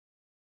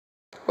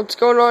What's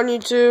going on,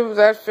 YouTube?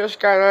 That Fish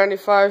Guy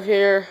 95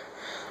 here.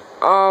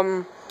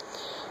 Update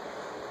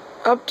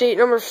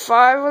number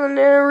 5 on the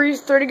nano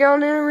reef,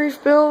 30-gallon nano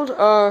reef build.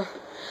 The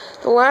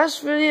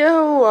last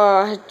video,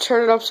 I had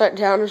turned it upside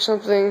down or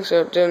something,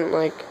 so it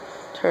didn't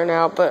turn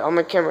out, but on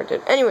my camera it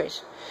did.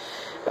 Anyways,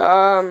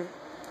 sorry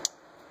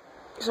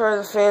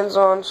the fan's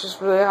on. It's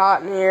just really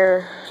hot in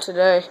here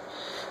today.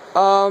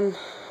 And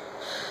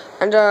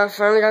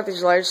finally got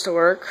these lights to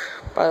work,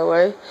 by the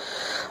way.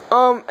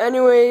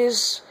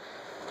 Anyways,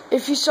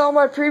 if you saw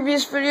my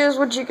previous videos,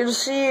 what you can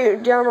see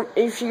down,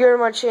 if you go to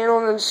my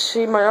channel and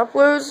see my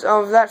uploads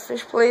of that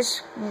fish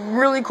place,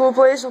 really cool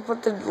place. I'll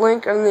put the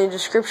link in the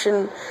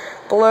description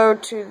below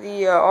to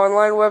the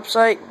online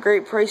website.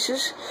 Great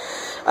prices.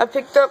 I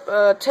picked up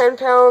 10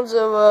 pounds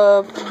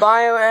of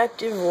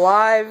bioactive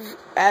live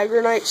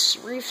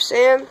agronite reef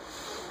sand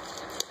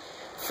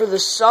for the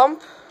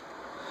sump.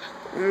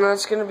 And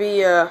that's going to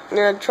be, I'm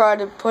going to try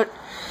to put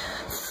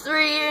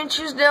 3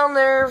 inches down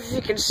there. If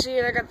you can see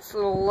it, I got this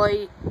little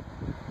light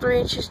 3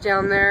 inches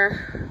down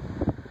there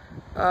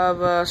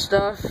of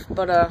stuff.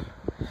 But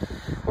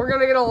we're going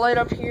to get a light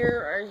up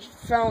here. I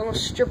found a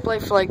strip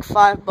light for like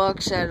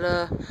 $5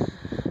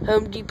 at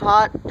Home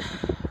Depot.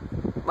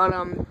 But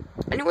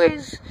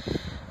anyways,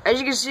 as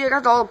you can see, I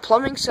got all the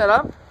plumbing set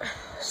up.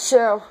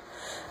 So,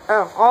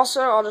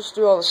 also, I'll just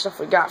do all the stuff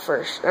we got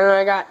first. And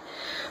I got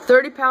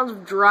 30 pounds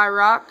of dry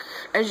rock.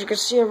 As you can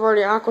see, I've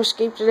already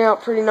aquascaped it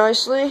out pretty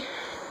nicely.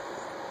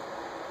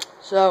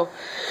 So,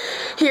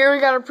 here we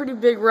got a pretty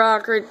big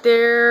rock right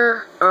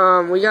there.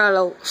 We got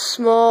a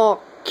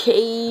small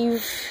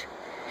cave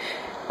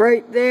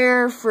right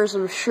there for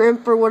some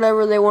shrimp or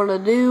whatever they want to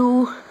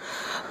do.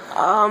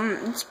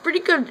 It's a pretty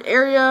good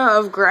area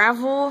of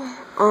gravel.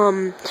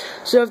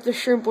 So if the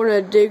shrimp want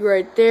to dig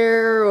right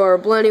there, or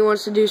Blenny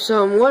wants to do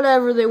some,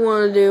 whatever they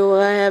want to do,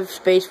 I have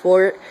space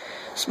for it.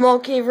 Small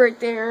cave right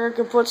there. I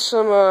can put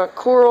some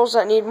corals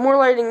that need more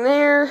lighting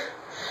there.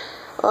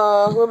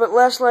 A little bit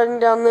less lighting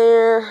down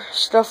there,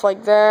 stuff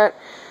like that.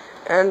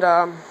 And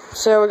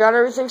so we got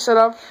everything set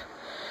up.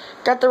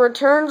 Got the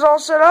returns all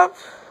set up.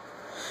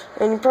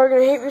 And you're probably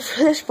gonna hate me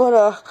for this,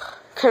 but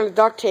kind of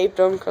duct taped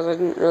them because I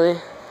didn't really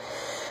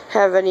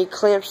have any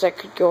clamps that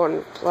could go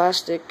on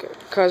plastic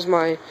because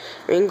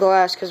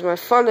glass, because my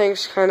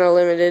funding's kind of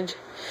limited.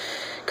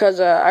 Because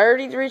I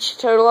already reached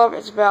the total up.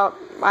 It's about,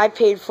 I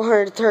paid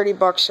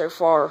 $430 so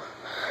far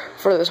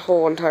for this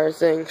whole entire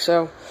thing.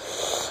 So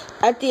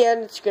at the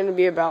end, it's going to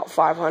be about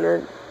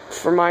 $500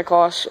 for my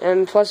cost.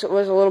 And plus, it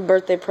was a little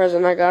birthday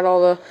present. I got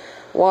all the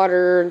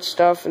water and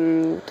stuff,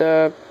 and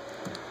I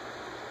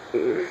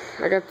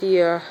got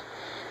the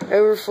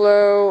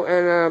overflow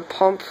and a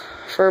pump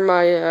for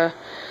my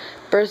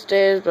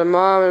birthdays. My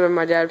mom and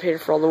my dad paid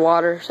for all the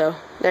water. So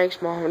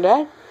thanks, Mom and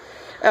Dad.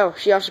 Oh,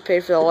 she also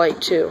paid for the light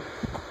too,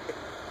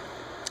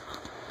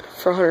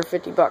 for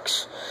 $150.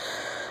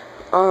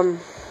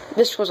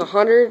 This was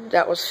 $100,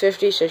 that was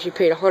 $50, so she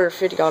paid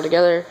 $150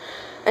 altogether.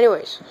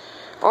 Anyways,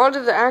 on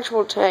to the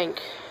actual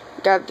tank.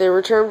 Got the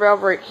return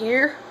valve right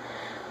here.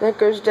 That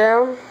goes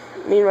down.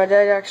 Me and my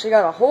dad actually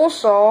got a hole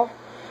saw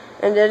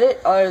and did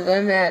it. Other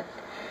than that,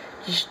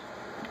 just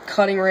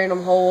cutting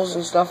random holes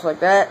and stuff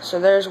like that. So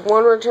there's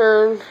one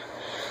return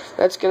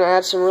that's going to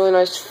add some really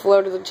nice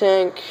flow to the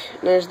tank.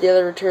 And there's the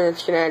other return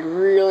that's going to add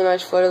really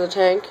nice flow to the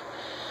tank.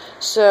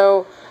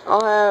 So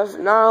I'll have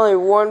not only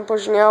one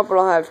pushing out, but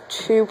I'll have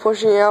 2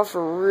 pushing out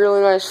for really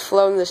nice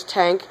flow in this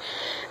tank.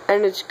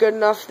 And it's good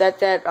enough that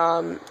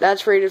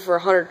that's rated for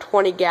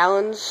 120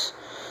 gallons.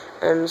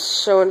 And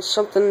so it's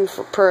something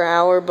per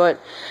hour, but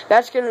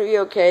that's going to be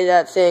okay,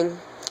 that thing.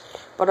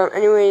 But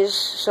anyways,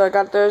 so I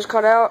got those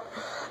cut out.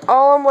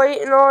 All I'm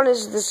waiting on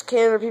is this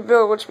canopy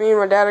build, which me and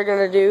my dad are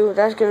going to do.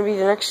 That's going to be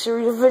the next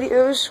series of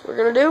videos we're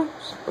going to do.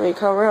 So let me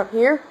come around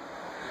here.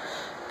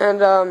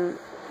 And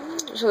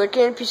so the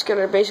canopy's going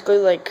to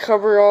basically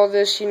cover all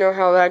this, you know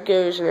how that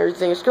goes and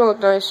everything. It's going to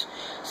look nice,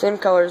 same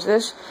color as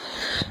this.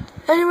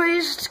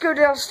 Anyways, let's go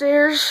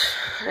downstairs,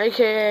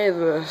 aka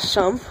the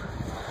sump.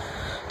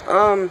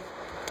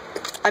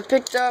 I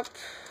picked up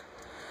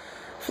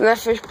from that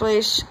fish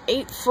place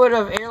 8 foot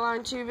of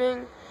airline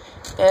tubing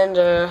and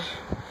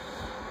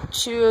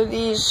 2 of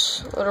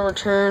these little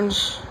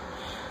returns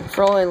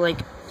for only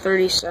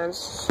 30 cents.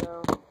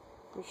 So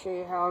let me show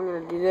you how I'm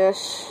going to do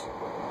this.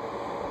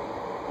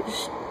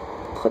 Just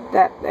put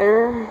that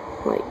there,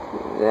 like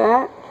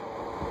that,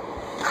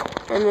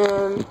 and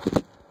then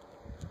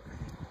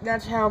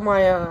that's how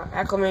my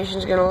acclimation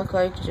is going to look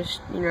like.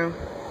 Just, you know,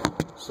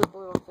 simple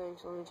little thing.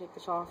 So let me take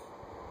this off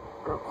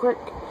real quick.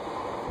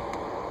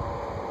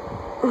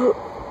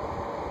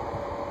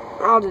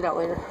 I'll do that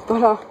later.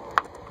 But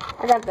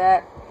I got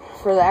that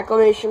for the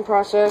acclimation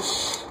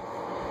process.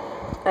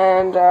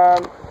 And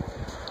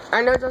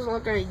I know it doesn't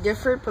look any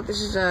different, but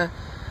this is a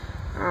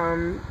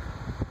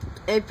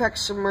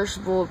Apex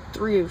Submersible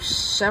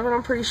 307,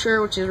 I'm pretty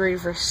sure, which is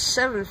rated for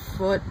 7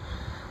 foot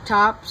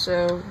top,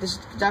 so this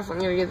is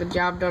definitely going to get the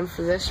job done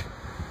for this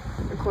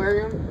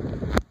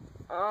aquarium.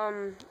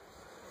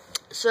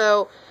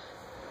 So,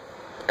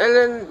 and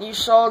then you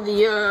saw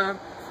the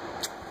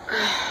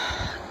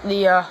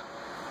the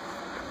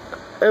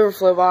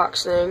overflow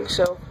box thing.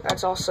 So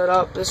that's all set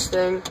up. This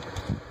thing,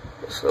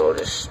 this little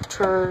just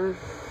turn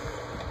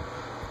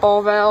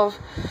ball valve.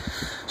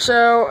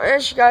 So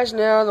as you guys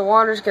know, the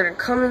water's gonna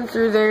come in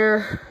through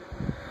there,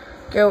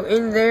 go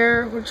in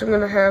there, which I'm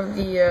gonna have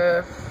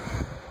the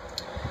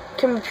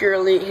chemical pure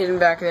elite hidden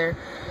back there.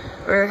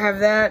 I'm gonna have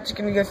that. It's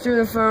gonna go through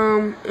the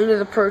foam into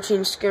the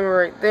protein skimmer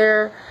right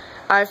there.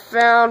 I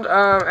found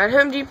at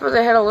Home Depot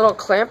they had a little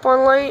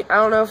clamp-on light. I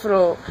don't know if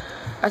it'll.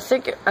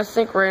 Okay.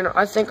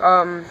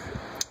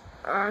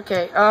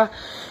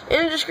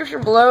 In the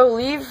description below,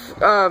 leave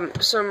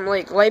some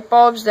like light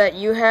bulbs that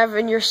you have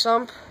in your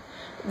sump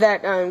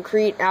that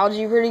create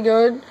algae pretty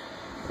good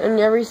and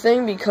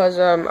everything, because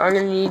I'm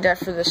gonna need that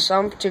for the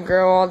sump to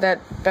grow all that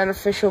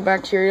beneficial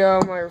bacteria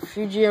on my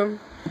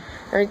refugium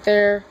right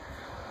there.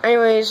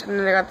 Anyways, and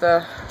then I got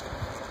the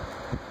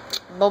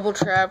bubble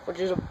trap, which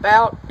is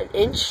about an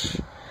inch,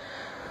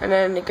 and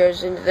then it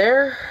goes into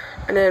there,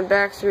 and then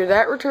back through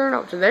that return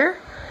up to there,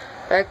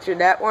 back through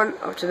that one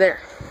up to there.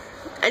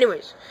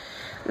 Anyways,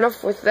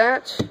 enough with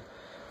that.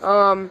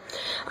 I'm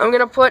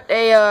gonna put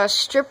a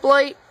strip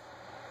light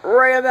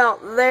right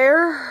about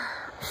there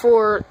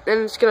and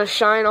it's gonna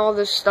shine all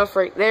this stuff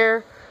right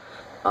there.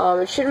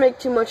 It shouldn't make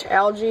too much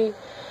algae.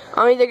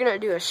 I'm either gonna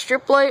do a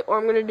strip light or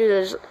I'm gonna do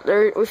this.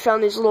 We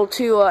found these little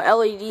two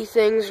LED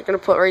things. We're gonna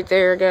put right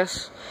there, I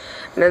guess,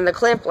 and then the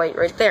clamp light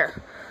right there.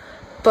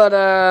 But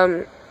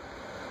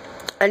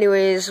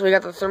anyways, we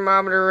got the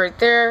thermometer right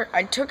there.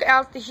 I took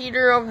out the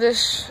heater of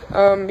this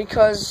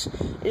because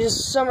it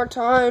is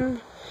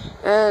summertime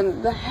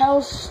and the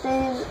house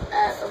stays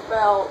at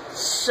about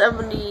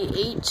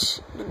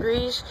 78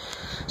 degrees,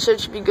 so it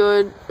should be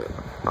good.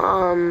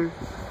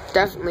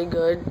 Definitely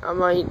good. I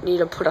might need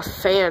to put a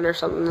fan or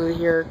something in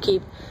here.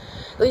 At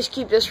least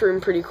keep this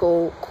room pretty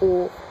cool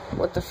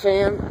with the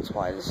fan. That's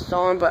why this is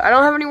on. But I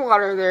don't have any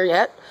water in there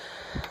yet.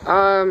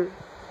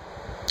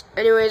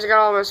 Anyways, I got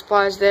all my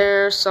supplies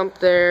there, sump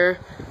there,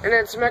 and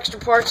then some extra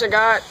parts I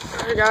got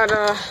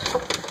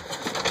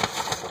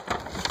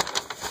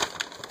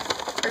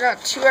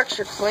two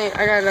extra clamp.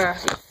 I got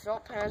these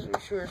felt pads,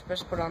 which we were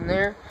supposed to put on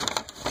there.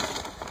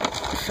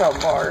 Felt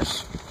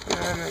bars, and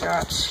then I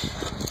got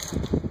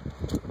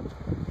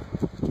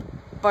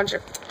bunch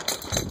of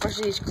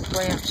these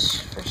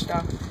clamps for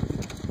stuff,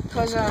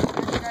 because as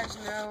you guys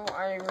know,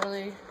 I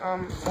really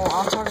well,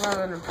 I'll talk about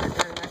it in the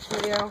next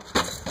video.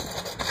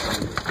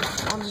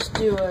 I'll just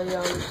do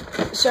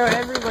a so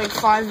every like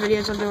 5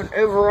 videos I'll do an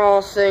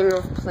overall thing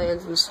of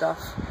plans and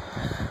stuff.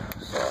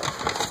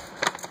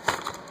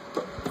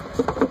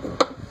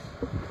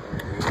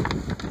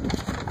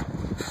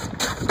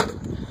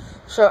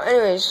 So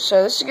anyways,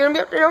 so this is gonna be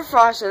update number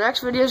 5. So the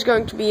next video is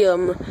going to be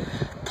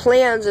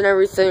plans and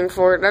everything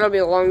for it. That'll be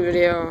a long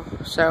video.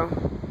 So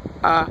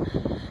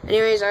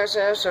anyways, I also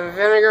have some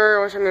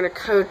vinegar, which I'm gonna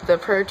coat the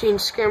protein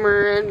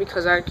skimmer in,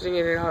 because it's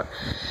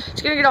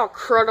gonna get all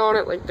crud on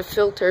it like the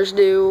filters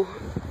do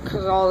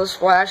because of all the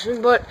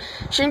splashing. But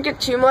shouldn't get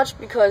too much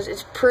because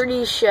it's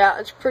pretty shallow.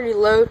 It's pretty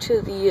low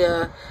to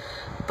the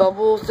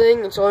bubble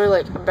thing. It's only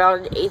like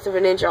about 1/8 of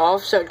an inch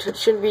off, so it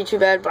shouldn't be too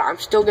bad. But I'm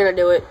still gonna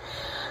do it,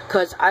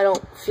 because I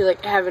don't feel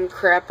like having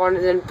crap on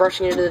it and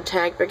brushing it into the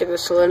tank, making the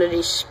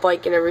salinity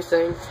spike and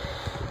everything.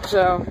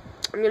 So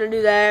I'm gonna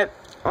do that.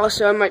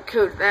 Also, I might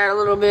coat that a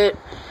little bit,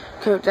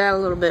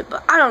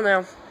 but I don't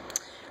know,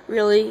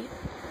 really.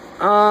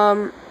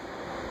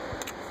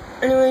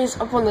 Anyways,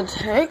 up on the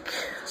tank,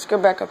 let's go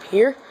back up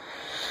here.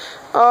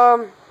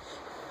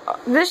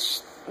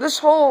 This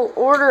whole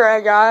order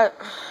I got,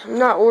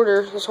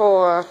 this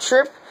whole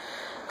trip,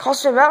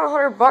 cost me about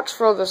 $100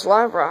 for all this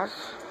live rock,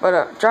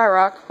 but dry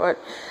rock. But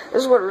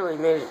this is what really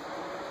made it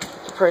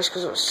the price,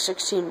 because it was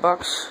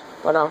 $16.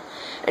 But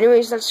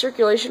anyways, that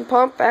circulation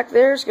pump back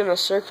there is gonna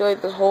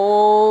circulate this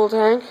whole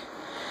tank.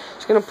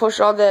 It's gonna push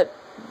all that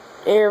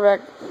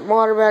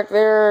water back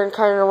there and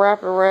kind of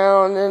wrap it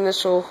around, and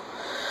this will.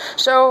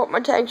 So my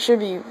tank should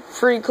be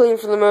pretty clean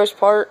for the most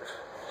part.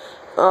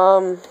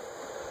 My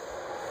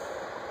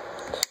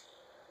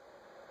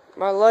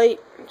light.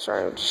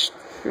 Sorry, I'm just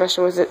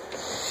messing with it.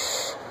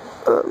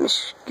 Let me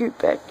scoot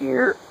back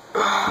here.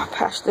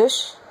 Past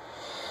this.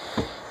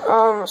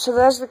 So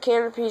that's the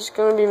canopy. It's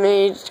going to be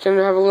made. It's going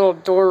to have a little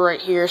door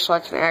right here so I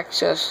can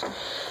access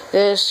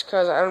this,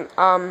 because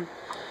I'm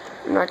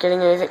not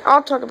getting anything.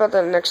 I'll talk about that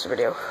in the next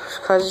video,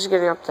 because it's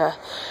getting up to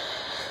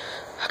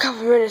a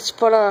couple minutes.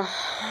 But I'm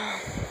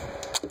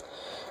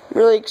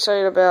really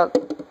excited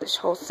about this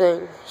whole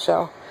thing.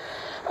 So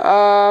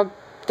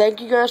thank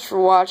you guys for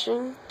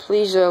watching.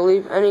 Please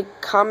leave any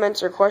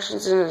comments or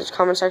questions in the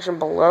comment section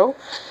below.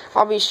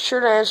 I'll be sure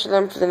to answer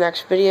them for the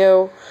next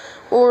video,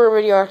 or a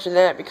video after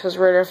that, because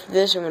right after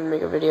this I'm going to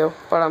make a video.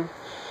 But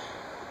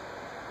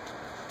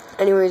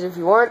anyways, if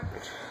you want,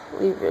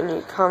 leave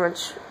any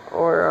comments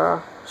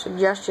or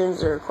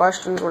suggestions or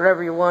questions,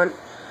 whatever you want,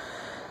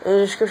 in the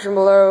description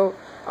below.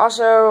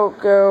 Also,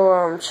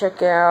 go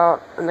check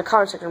out, in the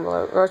comment section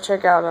below, go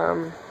check out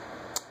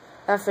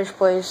that fish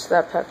place,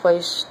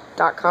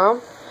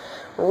 thatpetplace.com.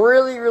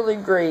 Really, really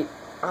great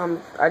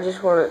I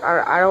just want to,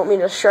 I don't mean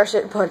to stress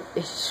it, but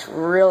it's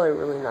really,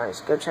 really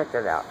nice. Go check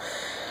that out.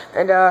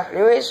 And,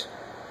 anyways,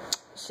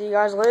 see you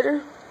guys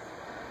later.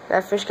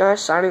 That fish guy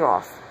signing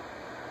off.